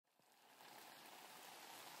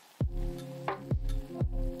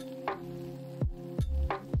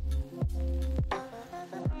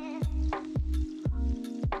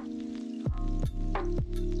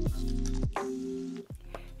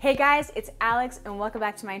Hey guys, it's Alex and welcome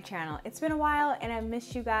back to my channel. It's been a while and I've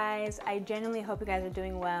missed you guys. I genuinely hope you guys are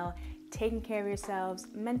doing well, taking care of yourselves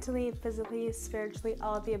mentally, physically, spiritually,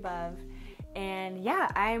 all of the above. And yeah,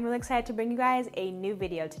 I'm really excited to bring you guys a new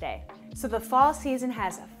video today. So the fall season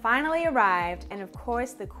has finally arrived, and of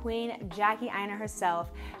course the queen, Jackie Aina herself,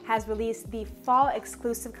 has released the fall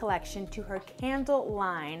exclusive collection to her candle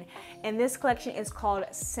line, and this collection is called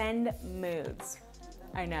Send Moods.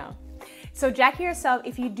 I know. So Jackie herself,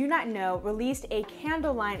 if you do not know, released a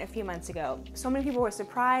candle line a few months ago. So many people were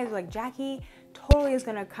surprised, like Jackie totally is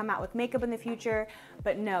gonna come out with makeup in the future.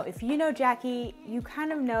 But no, if you know Jackie, you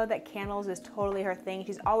kind of know that candles is totally her thing.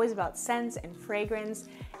 She's always about scents and fragrance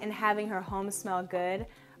and having her home smell good.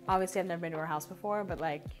 Obviously, I've never been to her house before, but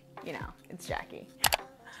like, you know, it's Jackie.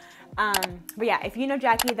 But yeah, if you know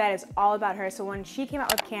Jackie, that is all about her. So when she came out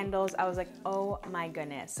with candles, I was like, oh my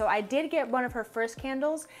goodness. So I did get one of her first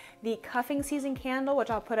candles, the cuffing season candle, which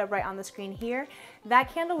I'll put up right on the screen here.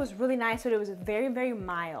 That candle was really nice, but it was very, very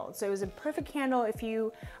mild. So it was a perfect candle if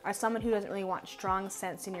you are someone who doesn't really want strong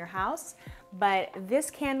scents in your house. But this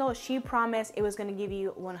candle, she promised it was gonna give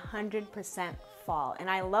you 100% fall. And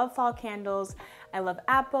I love fall candles. I love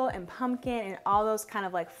apple and pumpkin and all those kind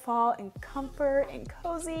of like fall and comfort and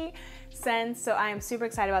cozy scents. So I am super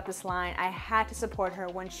excited about this line. I had to support her.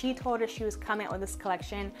 When she told us she was coming out with this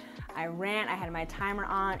collection, I had my timer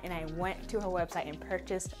on and I went to her website and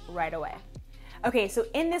purchased right away. Okay, so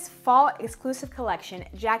in this fall exclusive collection,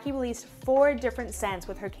 Jackie released 4 different scents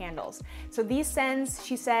with her candles. So these scents,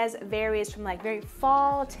 she says, varies from like very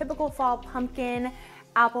fall, typical fall pumpkin,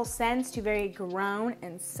 apple scents to very grown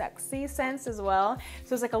and sexy scents as well.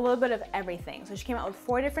 So it's like a little bit of everything. So she came out with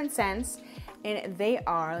 4 different scents, and they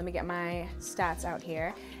are, let me get my stats out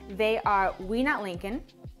here. They are We Not Lincoln,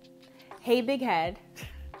 Hey Big Head.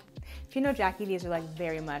 If you know Jackie, these are like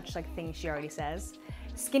very much like things she already says.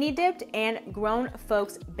 Skinny Dipped and Grown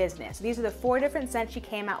Folks Business. These are the 4 different scents she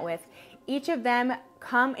came out with. Each of them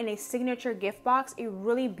come in a signature gift box, a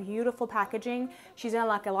really beautiful packaging. She's done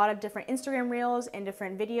like a lot of different Instagram reels and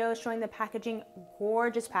different videos showing the packaging,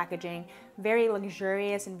 gorgeous packaging, very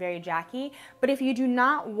luxurious and very Jackie. But if you do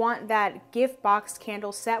not want that gift box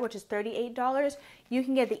candle set, which is $38, you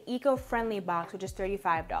can get the eco-friendly box, which is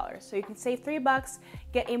 $35. So you can save $3,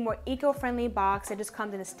 get a more eco-friendly box that just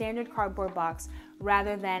comes in a standard cardboard box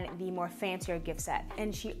rather than the more fancier gift set.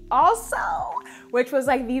 And she also, which was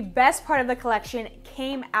like the best part of the collection,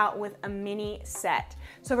 came out with a mini set.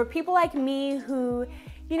 So for people like me who,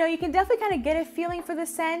 you know, you can definitely kind of get a feeling for the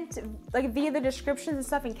scent, like via the descriptions and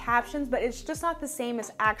stuff and captions, but it's just not the same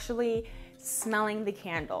as actually smelling the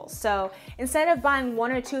candles. So instead of buying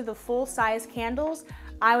 1 or 2 of the full-size candles,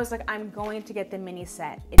 I was like, I'm going to get the mini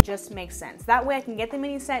set. It just makes sense. That way I can get the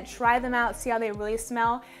mini set, try them out, see how they really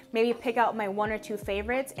smell, maybe pick out my 1 or 2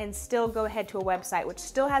 favorites, and still go ahead to a website, which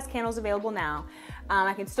still has candles available now.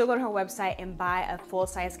 I can still go to her website and buy a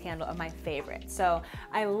full-size candle of my favorite. So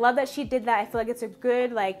I love that she did that. I feel like it's a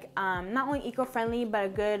good, like, not only eco-friendly, but a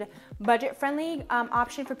good budget-friendly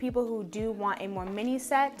option for people who do want a more mini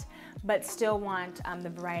set, but still want the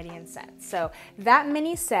variety and scents. So that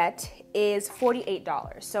mini set is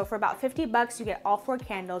 $48. So for about $50, you get all 4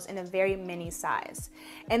 candles in a very mini size.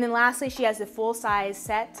 And then lastly, she has the full size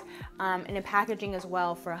set in a packaging as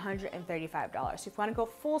well for $135. So if you wanna go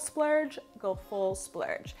full splurge, go full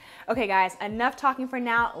splurge. Okay guys, enough talking for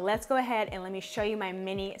now. Let's go ahead and let me show you my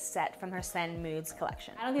mini set from her Send Moods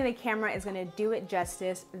collection. I don't think the camera is gonna do it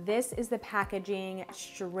justice. This is the packaging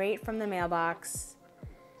straight from the mailbox.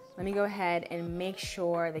 Let me go ahead and make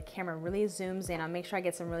sure the camera really zooms in. I'll make sure I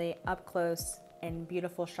get some really up close and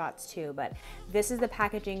beautiful shots too, but this is the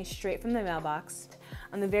packaging straight from the mailbox.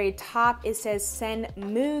 On the very top, it says Send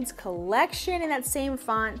Moods Collection in that same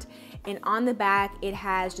font. And on the back, it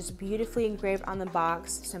has just beautifully engraved on the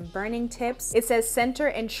box some burning tips. It says center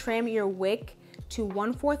and trim your wick to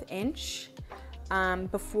 1/4 inch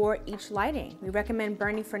before each lighting. We recommend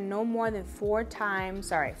burning for no more than 4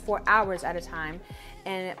 hours at a time,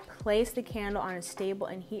 and place the candle on a stable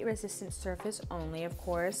and heat resistant surface only, of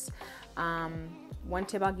course. One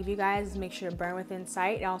tip I'll give you guys is make sure to burn within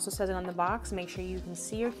sight. It also says it on the box. Make sure you can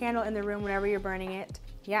see your candle in the room whenever you're burning it.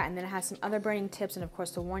 Yeah, and then it has some other burning tips and of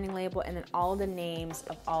course the warning label and then all the names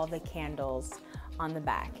of all the candles on the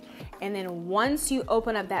back. And then once you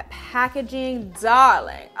open up that packaging,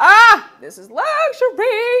 darling, this is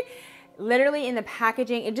luxury. Literally in the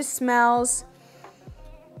packaging, it just smells,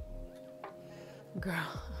 girl,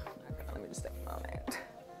 let me just take a moment.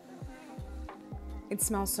 It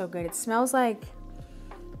smells so good. It smells like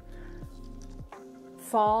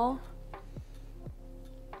fall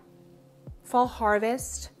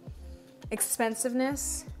harvest,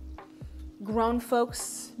 expensiveness, grown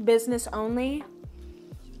folks business only,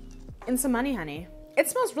 and some money, honey. It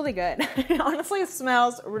smells really good. Honestly, it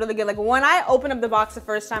smells really good. Like when I opened up the box the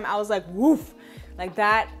first time, I was like, woof. Like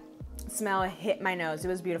that smell hit my nose. It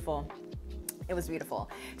was beautiful. It was beautiful.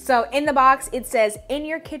 So in the box, it says in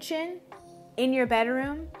your kitchen, in your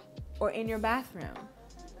bedroom, or in your bathroom.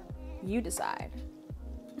 You decide.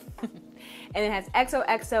 And it has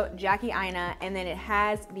XOXO Jackie Aina, and then it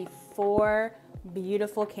has the 4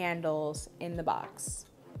 beautiful candles in the box.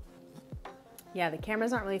 Yeah, the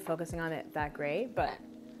cameras aren't really focusing on it that great, but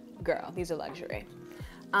girl, these are luxury.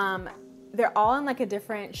 They're all in like a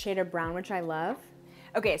different shade of brown, which I love.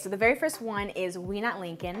 Okay, so the very first one is We Not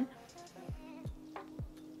Lincoln.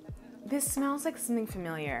 This smells like something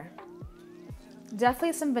familiar.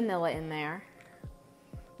 Definitely some vanilla in there.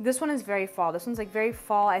 This one is very fall. This one's like very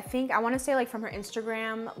fall. I think, I want to say like from her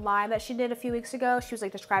Instagram live that she did a few weeks ago, she was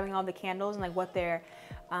like describing all the candles and like what their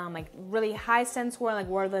like really high scents were, like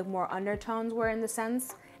where the more undertones were in the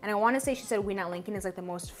scents. And I want to say she said We Not Lincoln is like the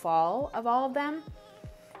most fall of all of them.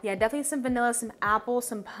 Yeah, definitely some vanilla, some apple,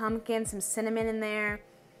 some pumpkin, some cinnamon in there.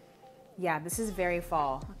 Yeah, this is very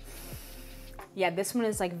fall. Yeah, this one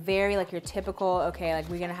is like very like your typical, okay, like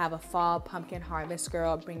we're gonna have a fall pumpkin harvest,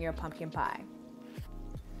 girl, bring your pumpkin pie.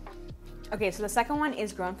 Okay, so the second one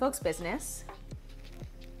is Grown Folks Business.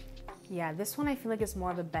 Yeah, this one I feel like is more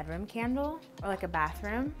of a bedroom candle or like a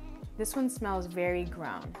bathroom. This one smells very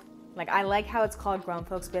grown. Like I like how it's called Grown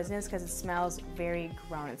Folks Business because it smells very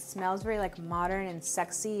grown. It smells very like modern and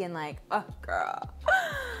sexy and like, oh girl.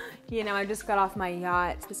 You know, I just got off my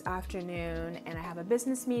yacht this afternoon and I have a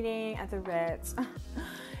business meeting at the Ritz.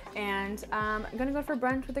 And I'm gonna go for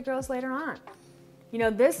brunch with the girls later on. You know,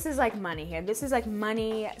 this is like money here. This is like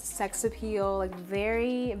money, sex appeal, like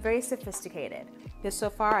very, very sophisticated. This so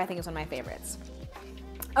far, I think is one of my favorites.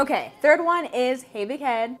 Okay, third one is Hey Big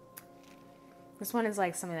Head. This one is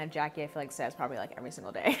like something that Jackie, I feel like, says probably like every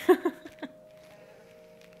single day.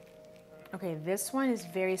 Okay, this one is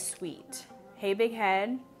very sweet. Hey Big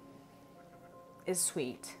Head is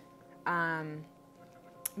sweet.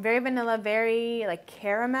 Very vanilla, very like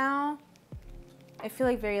caramel. I feel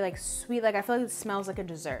like very like sweet, like I feel like it smells like a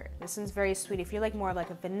dessert. This one's very sweet. If you're like more of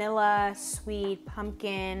like a vanilla, sweet,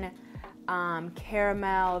 pumpkin,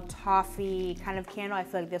 caramel, toffee kind of candle, I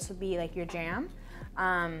feel like this would be like your jam.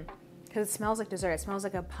 Because it smells like dessert. It smells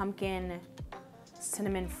like a pumpkin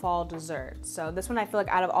cinnamon fall dessert. So this one I feel like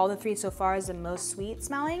out of all the 3 so far is the most sweet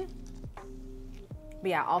smelling.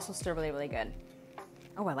 But yeah, also still really, really good.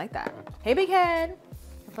 Oh, I like that. Hey Big Head.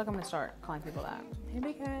 I feel like I'm gonna start calling people that. Hey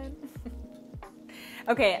Big Head.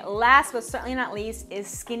 Okay, last but certainly not least is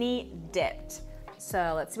Skinny Dipped.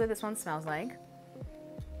 So let's see what this one smells like.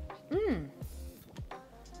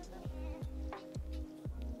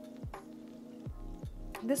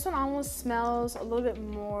 This one almost smells a little bit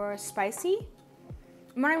more spicy.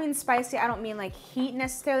 When I mean spicy, I don't mean like heat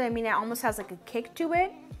necessarily. I mean it almost has like a kick to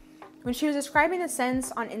it. When she was describing the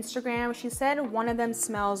scents on Instagram, she said one of them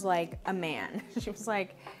smells like a man. She was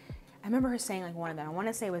like, I remember her saying like one of them, I want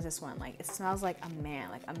to say it was this one, like it smells like a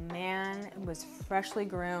man was freshly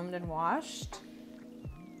groomed and washed,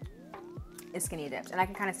 is skinny dipped, and I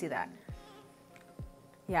can kind of see that.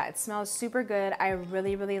 Yeah, it smells super good. I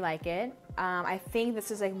really, really like it. I think this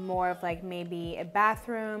is like more of like maybe a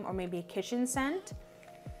bathroom or maybe a kitchen scent.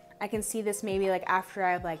 I can see this maybe like after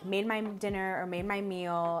I've like made my dinner or made my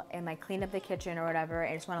meal and like cleaned up the kitchen or whatever,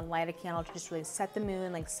 and I just want to light a candle to just really set the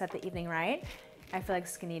mood, like set the evening right. I feel like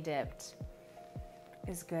Skinny Dipped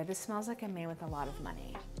is good. This smells like a man with a lot of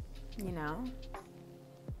money, you know?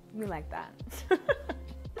 We like that.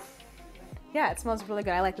 Yeah, it smells really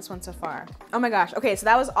good. I like this one so far. Oh my gosh. Okay, so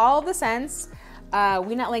that was all of the scents.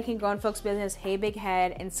 We Not Lincoln, Grown Folks Business, Hey Big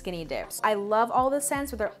Head, and Skinny Dips. I love all the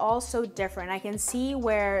scents, but they're all so different. I can see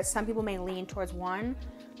where some people may lean towards one,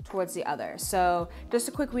 towards the other. So just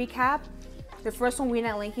a quick recap. The first one, We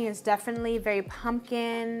Not Lincoln, is definitely very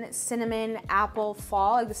pumpkin, cinnamon, apple,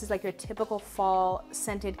 fall. Like this is like your typical fall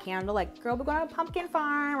scented candle. Like, girl, we're going to a pumpkin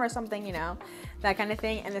farm or something, you know, that kind of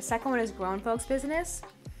thing. And the second one is Grown Folks Business,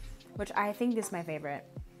 which I think this is my favorite.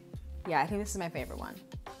 Yeah, I think this is my favorite one.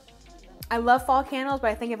 I love fall candles,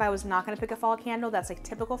 but I think if I was not going to pick a fall candle that's like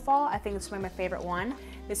typical fall, I think this is my favorite one.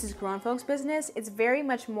 This is Grown Folks Business. It's very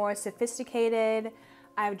much more sophisticated.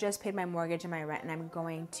 I've just paid my mortgage and my rent and I'm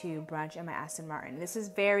going to brunch in my Aston Martin. This is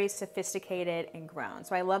very sophisticated and grown.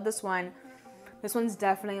 So I love this one. This one's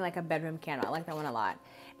definitely like a bedroom candle. I like that one a lot.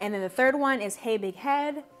 And then the third one is Hey Big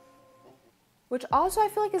Head, which also I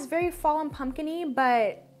feel like is very fall and pumpkin-y,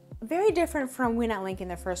 but very different from We Not Lincoln,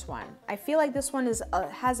 the first one. I feel like this one is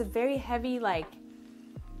has a very heavy like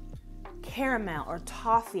caramel or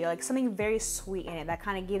toffee, or like something very sweet in it that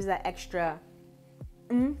kind of gives that extra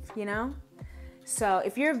you know? So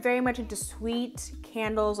if you're very much into sweet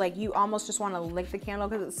candles, like you almost just want to lick the candle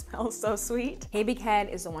because it smells so sweet, Hey Big Head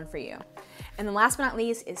is the one for you. And then last but not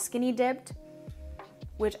least is Skinny Dipped,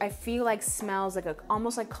 which I feel like smells like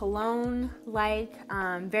almost like cologne, like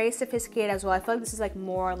very sophisticated as well. I feel like this is like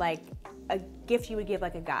more like a gift you would give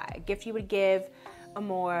like a guy, a gift you would give a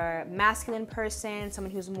more masculine person,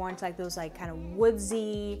 someone who's more into like those like kind of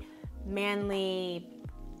woodsy, manly,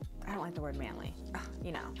 I don't like the word manly,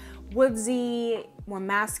 you know, woodsy, more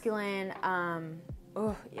masculine,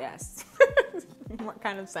 oh yes, what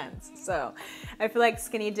kind of sense. So I feel like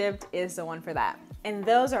Skinny Dipped is the one for that. And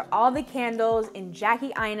those are all the candles in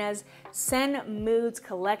Jackie Aina's Sen Moods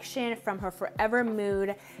collection from her Forever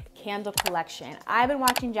Mood candle collection. I've been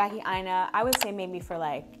watching Jackie Aina, I would say maybe for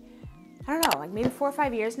like, I don't know, like maybe 4 or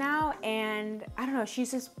 5 years now. And I don't know,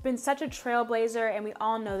 she's just been such a trailblazer, and we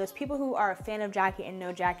all know this. People who are a fan of Jackie and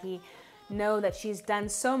know Jackie know that she's done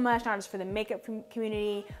so much, not just for the makeup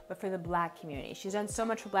community, but for the Black community. She's done so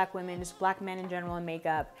much for Black women, just Black men in general in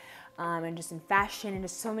makeup, and just in fashion and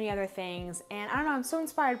just so many other things. And I don't know, I'm so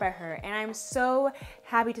inspired by her, and I'm so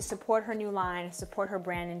happy to support her new line, support her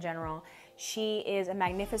brand in general. She is a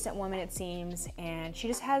magnificent woman, it seems, and she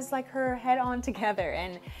just has like her head on together,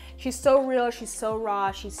 and she's so real, she's so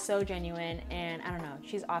raw, she's so genuine, and I don't know,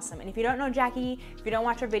 she's awesome. And if you don't know Jackie, if you don't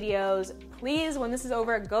watch her videos, please, when this is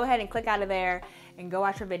over, go ahead and click out of there and go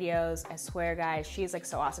watch her videos. I swear, guys, she's like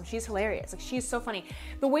so awesome. She's hilarious. Like, she's so funny.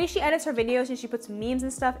 The way she edits her videos and she puts memes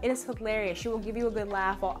and stuff, it is hilarious. She will give you a good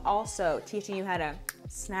laugh while also teaching you how to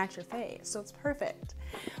snatch your face. So it's perfect.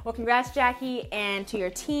 Well, congrats, Jackie, and to your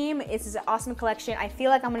team. This is an awesome collection. I feel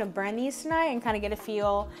like I'm gonna burn these tonight and kind of get a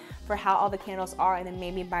feel for how all the candles are, and then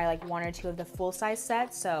maybe buy like 1 or 2 of the full-size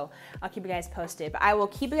sets. So I'll keep you guys posted. But I will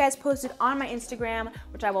keep you guys posted on my Instagram,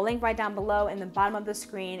 which I will link right down below in the bottom of the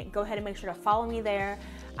screen. Go ahead and make sure to follow me there.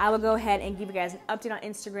 I will go ahead and give you guys an update on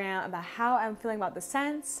Instagram about how I'm feeling about the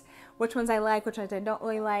scents, which ones I like, which ones I don't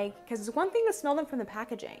really like. Because it's one thing to smell them from the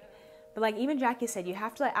packaging, but like even Jackie said, you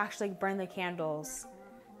have to like actually burn the candles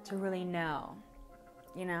to really know,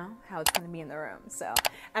 you know, how it's going to be in the room. So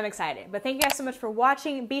I'm excited. But thank you guys so much for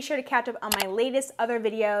watching. Be sure to catch up on my latest other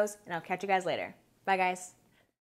videos, and I'll catch you guys later. Bye, guys.